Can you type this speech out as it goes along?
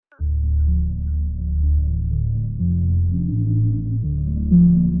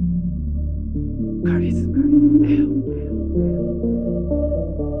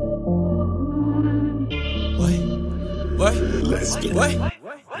What? Let's get it.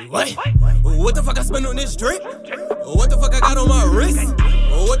 What the fuck I spend on this drink? What the fuck I got on my wrist?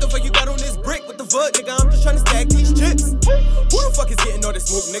 What the fuck you got on this brick? What the fuck, nigga? I'm just tryna stack these chips. Who the fuck is getting all this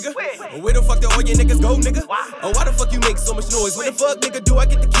smoke, nigga? Where the fuck do all your niggas go, nigga? Why the fuck you make so much noise? When the fuck, nigga, do I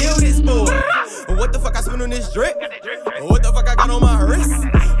get to kill this boy? What the fuck I spend on this drink? What the fuck I got on my wrist?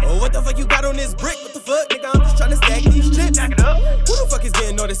 What the fuck you got on this brick? What the fuck, nigga? I'm just tryna stack these chips. Who the fuck is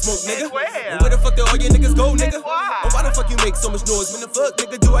getting all this smoke, nigga? Where the fuck do all your niggas go, nigga? Why the fuck you make so much noise? When the fuck,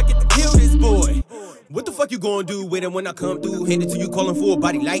 nigga, do I get to kill this boy? What the fuck you gon' do with it when I come through? Hand it to you, calling for a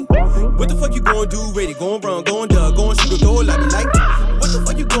body light. What the fuck you gon' do with it? Gon' run, gon' dug, gon' shoot a door like a light. What the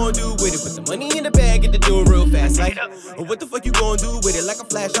fuck you gon' do with it? Put the money in the bag, get the door real fast like. What the fuck you gon' do with it? Like a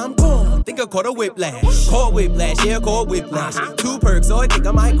flash, I'm gone. Think I caught a whiplash. Caught whiplash, yeah, caught whiplash. 2 perks, so I think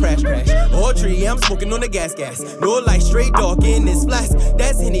I might crash. Or tree, I'm smoking on the gas. No light, straight dark in this flask.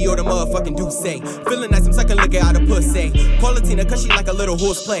 That's Henny or the motherfucking Douce. Feeling nice, I'm sucking liquor out of pussy. Call her Tina, cause she like a little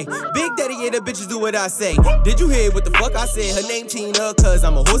horseplay. Big daddy, yeah, the bitches do what I say. Did you hear what the fuck I said? Her name Tina, cause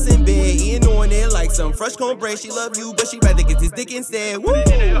I'm a horse in bed. Eating on it like some fresh cornbread. She love you, but she rather get this dick instead. Woo!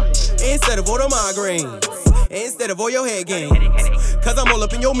 Instead of all the migraines, instead of all your head games. Cause I'm all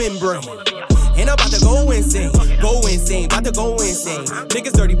up in your membrane. And I'm about to go insane, about to go insane.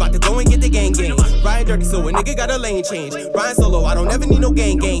 Niggas dirty, about to go and get the gang. Ride dirty, so a nigga got a lane change. Ride solo, I don't ever need no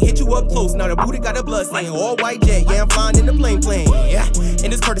gang. Hit you up close, now the booty got a blood stain. All white jet, yeah, I'm flying in the plane. Yeah,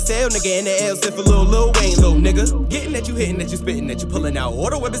 and it's Curtis L, nigga, in the L, stiff a Lil Wayne, little nigga. Getting that you hitting, that you spitting, that you pulling out. All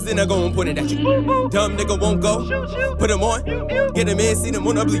the weapons then I go and point it at you. Dumb nigga won't go, put them on, get them in, see them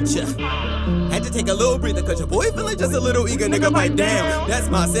on the bleacher. Had to take a little breather, cause your boy feeling just a little eager, nigga, pipe down. That's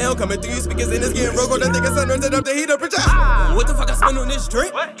my sound coming through your speakers and it's getting real cold. That nigga sun turns it up to heat up, what the fuck I spend on this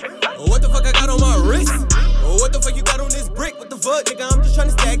drink? What the fuck I got on my wrist? What the fuck you got on this brick? What the fuck, nigga? I'm just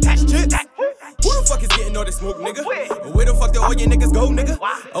tryna stack these chips. Who the fuck is getting all this smoke, nigga? Where the fuck do all your niggas go, nigga?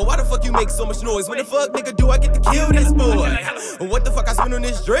 Why the fuck you make so much noise? When the fuck, nigga, do I get to kill this boy? What the fuck I spend on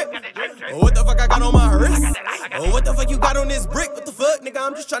this drip? What the fuck I got on my wrist? What the fuck you got on this brick? What the fuck, nigga?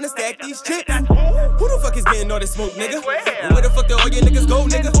 I'm just tryna stack these chips. Who the fuck is getting all this smoke, nigga? Where the fuck do all your niggas go,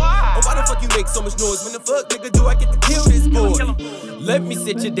 nigga? Why the fuck you make so much noise? When the fuck, nigga, do I get to kill this boy? Let me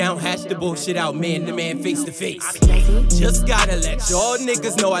sit you down, hash the bullshit out, man to man, face to face. Just gotta let y'all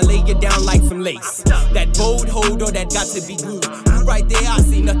niggas know I lay you down like some lace. That bold hold or that got to be glued. You right there, I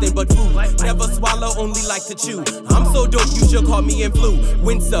see nothing but food. Never swallow, only like to chew. I'm so dope, you should call me in flu.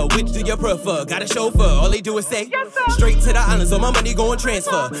 Windsor, which do you prefer? Got a chauffeur, all they do is say straight to the islands, so my money gon'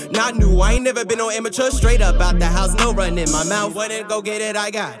 transfer. Not new, I ain't never been on amateur. Straight up out the house, no run in my mouth. Wouldn't go get it,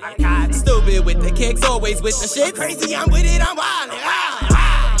 I got it. Stupid with the kicks, always with the shit. Crazy, I'm with it, I'm wildin'.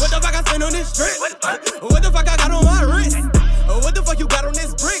 What the fuck I spend on this drip? What the fuck I got on my wrist? What the fuck you got on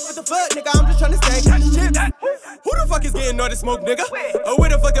this brick? What the fuck, nigga? I'm just tryna stack these chips. Who the fuck is getting all this smoke, nigga? Where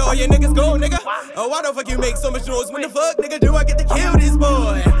the fuck do all your niggas go, nigga? Why the fuck you make so much noise? When the fuck, nigga, do I get to kill this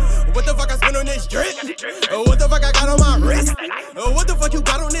boy? What the fuck I spend on this drip? What the fuck I got on my wrist? What the fuck you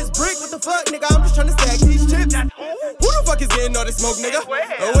got on this brick? What the fuck, nigga? I'm just tryna stack these chips. Who the fuck is getting all this smoke, nigga?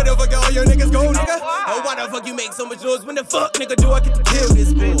 Where the fuck do all your niggas go, nigga? Why the fuck you make so much noise? When the fuck, nigga, do I get to kill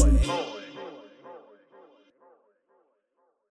this boy?